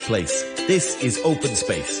place. This is Open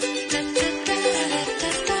Space.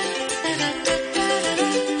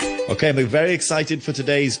 Okay, I'm very excited for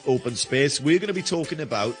today's Open Space. We're going to be talking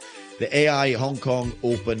about the AI Hong Kong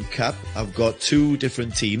Open Cup. I've got two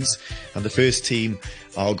different teams, and the first team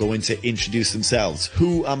are going to introduce themselves.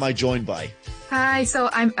 Who am I joined by? Hi, so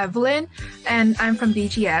I'm Evelyn, and I'm from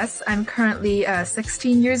BGS. I'm currently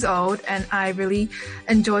 16 years old, and I really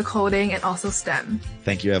enjoy coding and also STEM.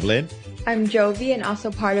 Thank you, Evelyn. I'm Jovi, and also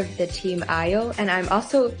part of the team IO, and I'm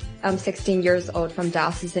also 16 years old from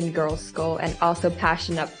Diocesan Girls School, and also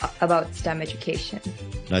passionate about STEM education.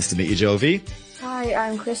 Nice to meet you, Jovi. Hi,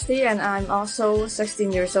 I'm Christy, and I'm also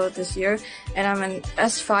 16 years old this year, and I'm an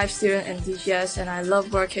S5 student in DGS, and I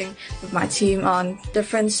love working with my team on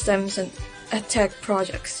different STEMs and tech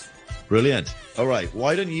projects. Brilliant. All right,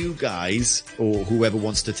 why don't you guys, or whoever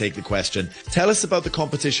wants to take the question, tell us about the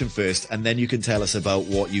competition first, and then you can tell us about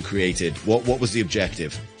what you created. What was the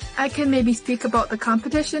objective? I can maybe speak about the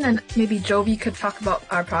competition, and maybe Jovi could talk about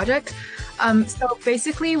our project. So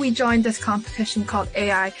basically, we joined this competition called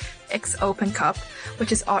AI X Open Cup,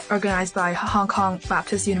 which is organized by Hong Kong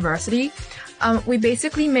Baptist University. We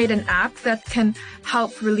basically made an app that can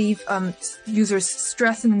help relieve users'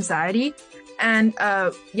 stress and anxiety. And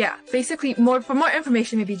basically, for more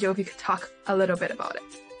information, maybe Jovi could talk a little bit about it.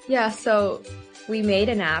 Yeah, so we made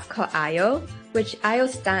an app called IO, which IO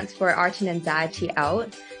stands for Art and Anxiety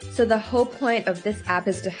Out. So the whole point of this app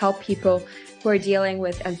is to help people who are dealing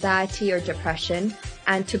with anxiety or depression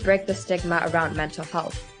and to break the stigma around mental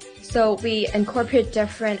health. So we incorporate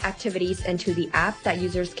different activities into the app that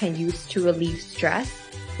users can use to relieve stress,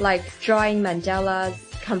 like drawing mandalas,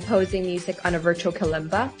 composing music on a virtual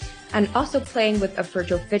kalimba, and also playing with a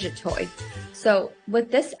virtual fidget toy. So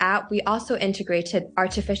with this app, we also integrated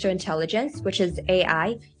artificial intelligence, which is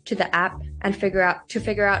AI, to the app and figure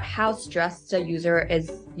out how stressed the user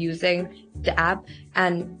is using the app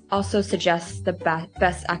and also suggest the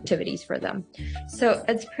best activities for them. So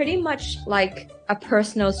it's pretty much like a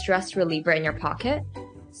personal stress reliever in your pocket.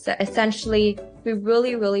 So essentially, we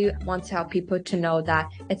really, really want to help people to know that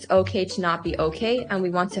it's okay to not be okay, and we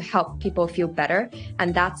want to help people feel better,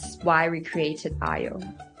 and that's why we created IO.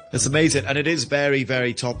 It's amazing, and it is very,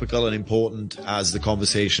 very topical and important as the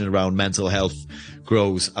conversation around mental health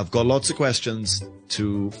grows. I've got lots of questions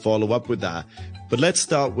to follow up with that, but let's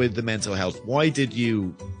start with the mental health. Why did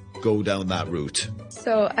you go down that route?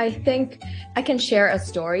 So I think I can share a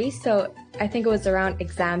story. So I think it was around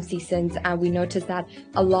exam seasons, and we noticed that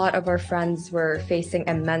a lot of our friends were facing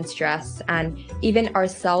immense stress, and even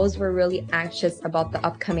ourselves were really anxious about the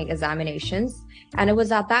upcoming examinations. And it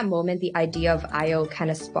was at that moment the idea of IO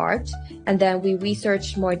kind of sparked. And then we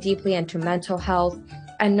researched more deeply into mental health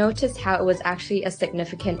and noticed how it was actually a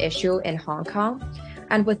significant issue in Hong Kong.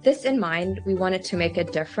 And with this in mind, we wanted to make a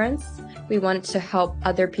difference. We wanted to help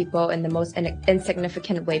other people in the most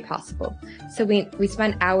insignificant way possible. So we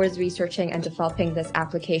spent hours researching and developing this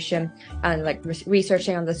application and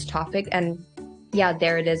researching on this topic. And yeah,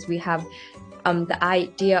 there it is. We have the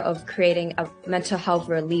idea of creating a mental health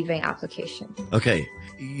relieving application. Okay.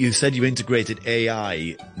 You said you integrated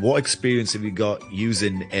AI. What experience have you got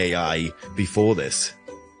using AI before this?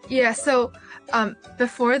 Yeah, so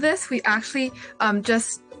before this, we actually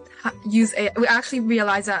just use AI. We actually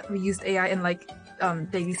realized that we used AI in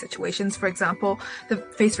daily situations. For example, the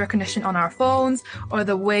face recognition on our phones or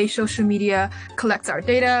the way social media collects our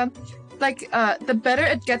data. The better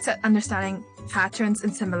it gets at understanding patterns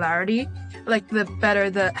and similarity, the better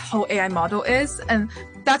the whole AI model is. And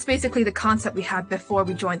that's basically the concept we had before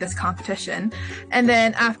we joined this competition. And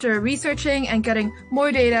then after researching and getting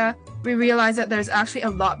more data, we realized that there's actually a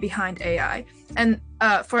lot behind AI. And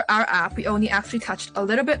for our app, we only actually touched a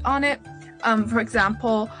little bit on it. For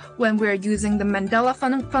example, when we're using the Mandela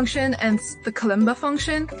function and the Kalimba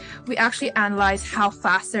function, we actually analyze how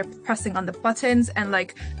fast they're pressing on the buttons and the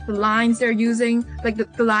lines they're using,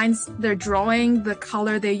 the lines they're drawing, the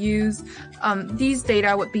color they use. These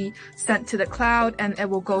data would be sent to the cloud, and it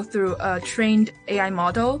will go through a trained AI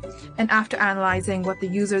model. And after analyzing what the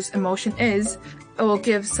user's emotion is, it will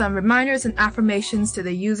give some reminders and affirmations to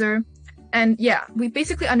the user. And yeah, we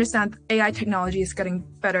basically understand AI technology is getting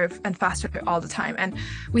better and faster all the time. And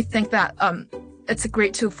we think that it's a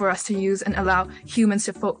great tool for us to use and allow humans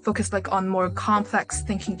to focus on more complex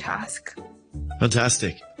thinking tasks.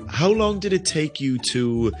 Fantastic. How long did it take you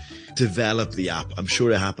to develop the app? I'm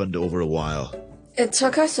sure it happened over a while. It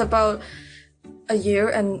took us about a year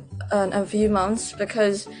and a few months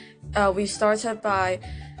because we started by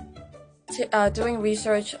doing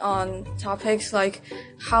research on topics like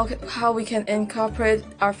how we can incorporate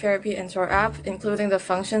our therapy into our app, including the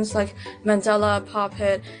functions like Mandela,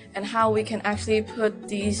 Pop-It, and how we can actually put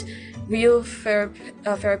these real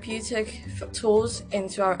therapeutic tools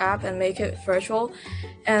into our app and make it virtual.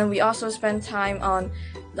 And we also spend time on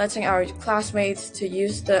letting our classmates to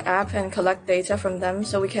use the app and collect data from them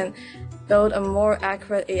so we can build a more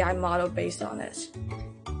accurate AI model based on it.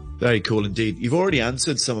 Very cool indeed. You've already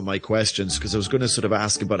answered some of my questions because I was going to sort of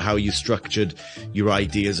ask about how you structured your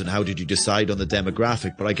ideas and how did you decide on the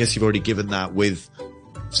demographic, but I guess you've already given that with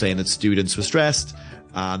saying that students were stressed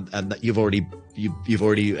and that you've already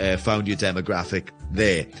found your demographic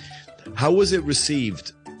there. How was it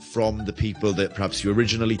received from the people that perhaps you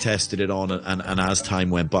originally tested it on and as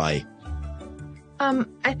time went by?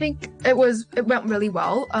 I think it went really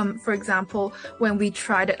well. For example, when we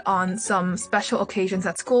tried it on some special occasions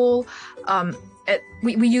at school,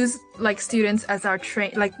 we use like students as our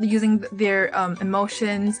like using their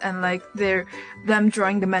emotions and like them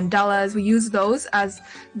drawing the mandalas. We use those as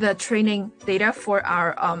the training data for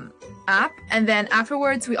our app, and then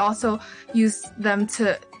afterwards we also use them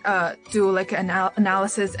to do like an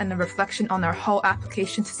analysis and a reflection on our whole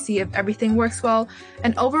application to see if everything works well.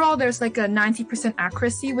 And overall, there's like a 90%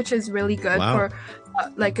 accuracy, which is really good. Wow. For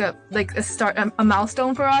a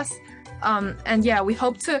milestone for us. And yeah, we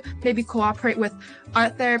hope to maybe cooperate with our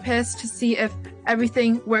therapists to see if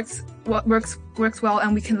everything works well,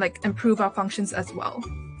 and we can like improve our functions as well.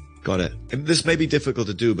 Got it. And this may be difficult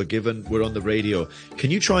to do, but given we're on the radio,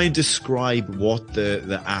 can you try and describe what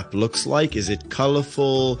the app looks like? Is it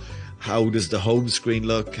colorful? How does the home screen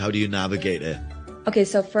look? How do you navigate it? Okay,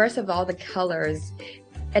 so first of all, the colors,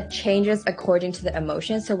 it changes according to the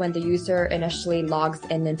emotion. So when the user initially logs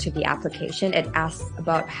into the application, it asks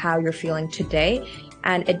about how you're feeling today,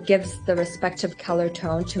 and it gives the respective color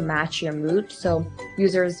tone to match your mood. So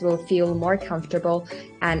users will feel more comfortable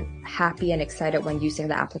and happy and excited when using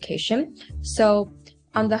the application. So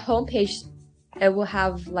on the homepage, it will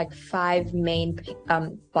have like 5 main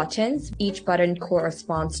buttons. Each button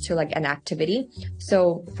corresponds to like an activity.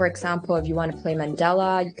 So for example, if you want to play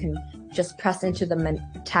Mandela, you can just press into the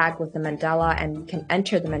tag with the mandala and you can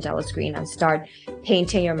enter the mandala screen and start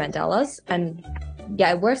painting your mandalas. And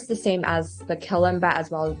yeah, it works the same as the Kalimba as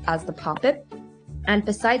well as the Pop-It. And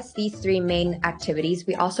besides these 3 main activities,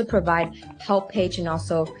 we also provide help page and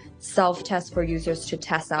also self-test for users to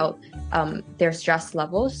test out their stress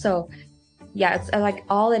levels. So yeah, it's like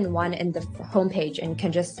all in one in the homepage, and you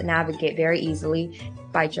can just navigate very easily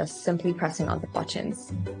by just simply pressing on the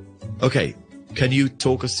buttons. Okay, can you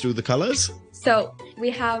talk us through the colors? So we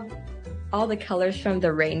have all the colors from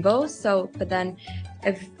the rainbow. But then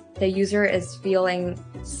if the user is feeling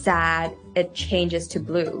sad, it changes to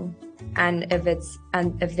blue. And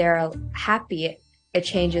if they're happy, it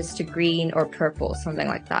changes to green or purple, something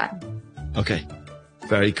like that. Okay.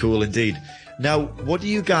 Very cool indeed. Now, what do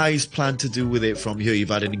you guys plan to do with it from here? You've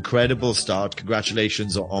had an incredible start.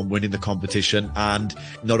 Congratulations on winning the competition. And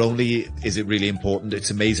not only is it really important,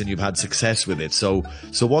 it's amazing you've had success with it. So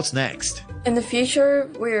what's next? In the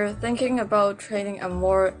future, we're thinking about training a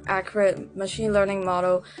more accurate machine learning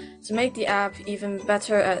model to make the app even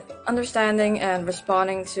better at understanding and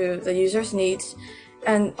responding to the user's needs.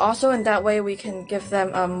 And also in that way, we can give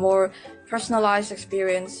them a more personalized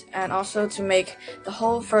experience and also to make the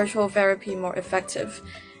whole virtual therapy more effective.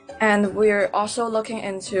 And we're also looking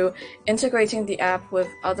into integrating the app with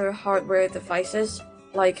other hardware devices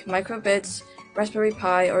like microbits, Raspberry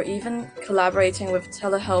Pi, or even collaborating with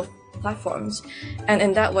telehealth platforms. And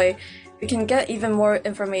in that way, we can get even more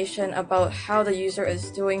information about how the user is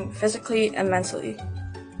doing physically and mentally.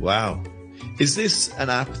 Wow. Is this an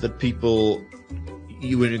app that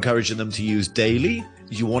you would encourage them to use daily?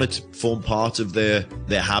 Do you want it to form part of their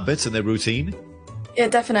habits and their routine? Yeah,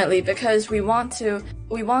 definitely, because we want to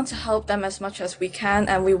help them as much as we can,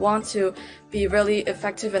 and we want to be really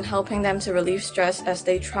effective in helping them to relieve stress as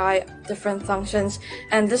they try different functions.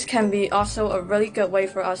 And this can be also a really good way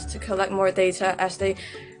for us to collect more data as they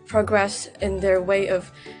progress in their way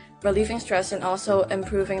of relieving stress and also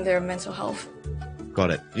improving their mental health.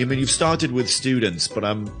 Got it. I mean, you've started with students, but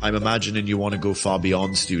I'm imagining you want to go far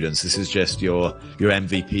beyond students. This is just your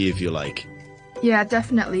MVP, if you like. Yeah,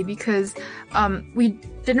 definitely, because we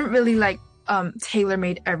didn't really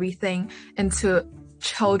tailor-made everything into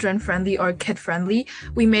children friendly or kid friendly.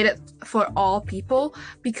 We made it for all people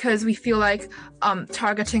because we feel like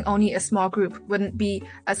targeting only a small group wouldn't be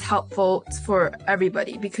as helpful for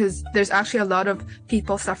everybody, because there's actually a lot of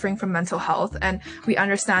people suffering from mental health, and we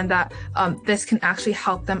understand that this can actually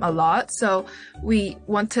help them a lot. So we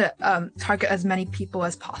want to target as many people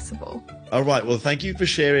as possible. All right. Well, thank you for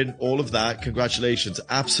sharing all of that. Congratulations.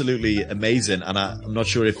 Absolutely amazing. And I'm not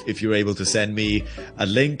sure if you're able to send me a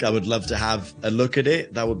link. I would love to have a look at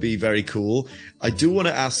it. That would be very cool. I do want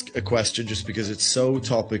to ask a question just because it's so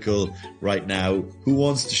topical right now. Who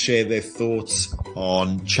wants to share their thoughts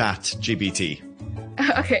on ChatGPT?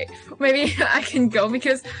 Okay, maybe I can go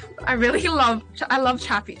because I love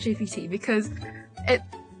ChatGPT because it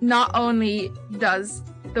not only does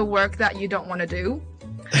the work that you don't want to do,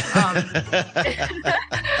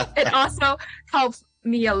 it also helps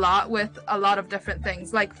me a lot with a lot of different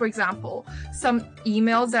things. Like, for example, some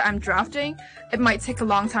emails that I'm drafting, it might take a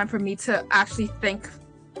long time for me to actually think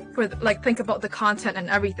about the content and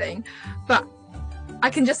everything, but I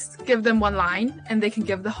can just give them one line and they can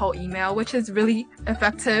give the whole email, which is really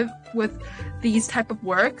effective with these type of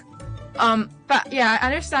work. But yeah, I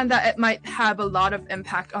understand that it might have a lot of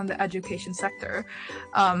impact on the education sector.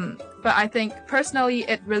 But I think personally,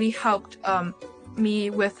 it really helped me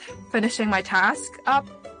with finishing my task up.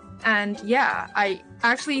 And yeah, I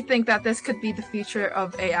actually think that this could be the future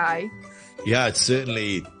of AI. Yeah, it's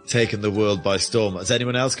certainly taken the world by storm. Has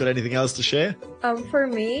anyone else got anything else to share? For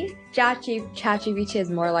me, ChatGPT is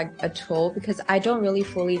more like a tool because I don't really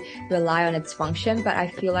fully rely on its function, but I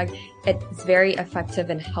feel like it's very effective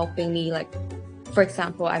in helping me. Like, for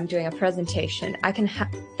example, I'm doing a presentation.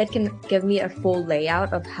 It can give me a full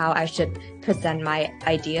layout of how I should present my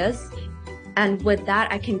ideas. And with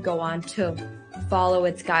that, I can go on to follow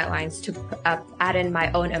its guidelines to add in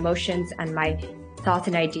my own emotions and my thoughts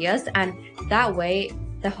and ideas. And that way,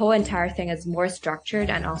 the whole entire thing is more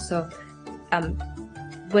structured and also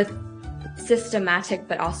with systematic,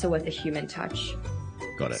 but also with a human touch.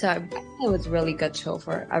 Got it. So I think it was a really good tool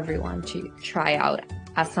for everyone to try out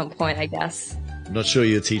at some point, I guess. I'm not sure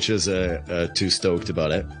your teachers are too stoked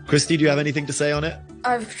about it. Christy, do you have anything to say on it?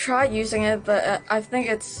 I've tried using it, but I think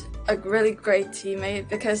it's a really great teammate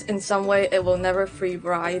because in some way it will never free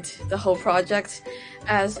ride the whole project,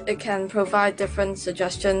 as it can provide different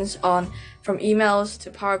suggestions from emails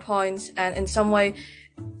to PowerPoints, and in some way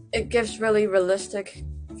it gives really realistic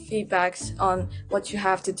feedbacks on what you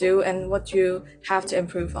have to do and what you have to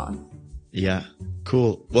improve on. Yeah,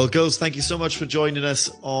 cool. Well, girls, thank you so much for joining us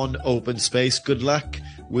on Open Space. Good luck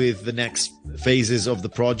with the next phases of the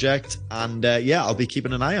project. And yeah, I'll be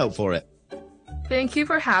keeping an eye out for it. Thank you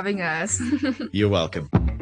for having us. You're welcome.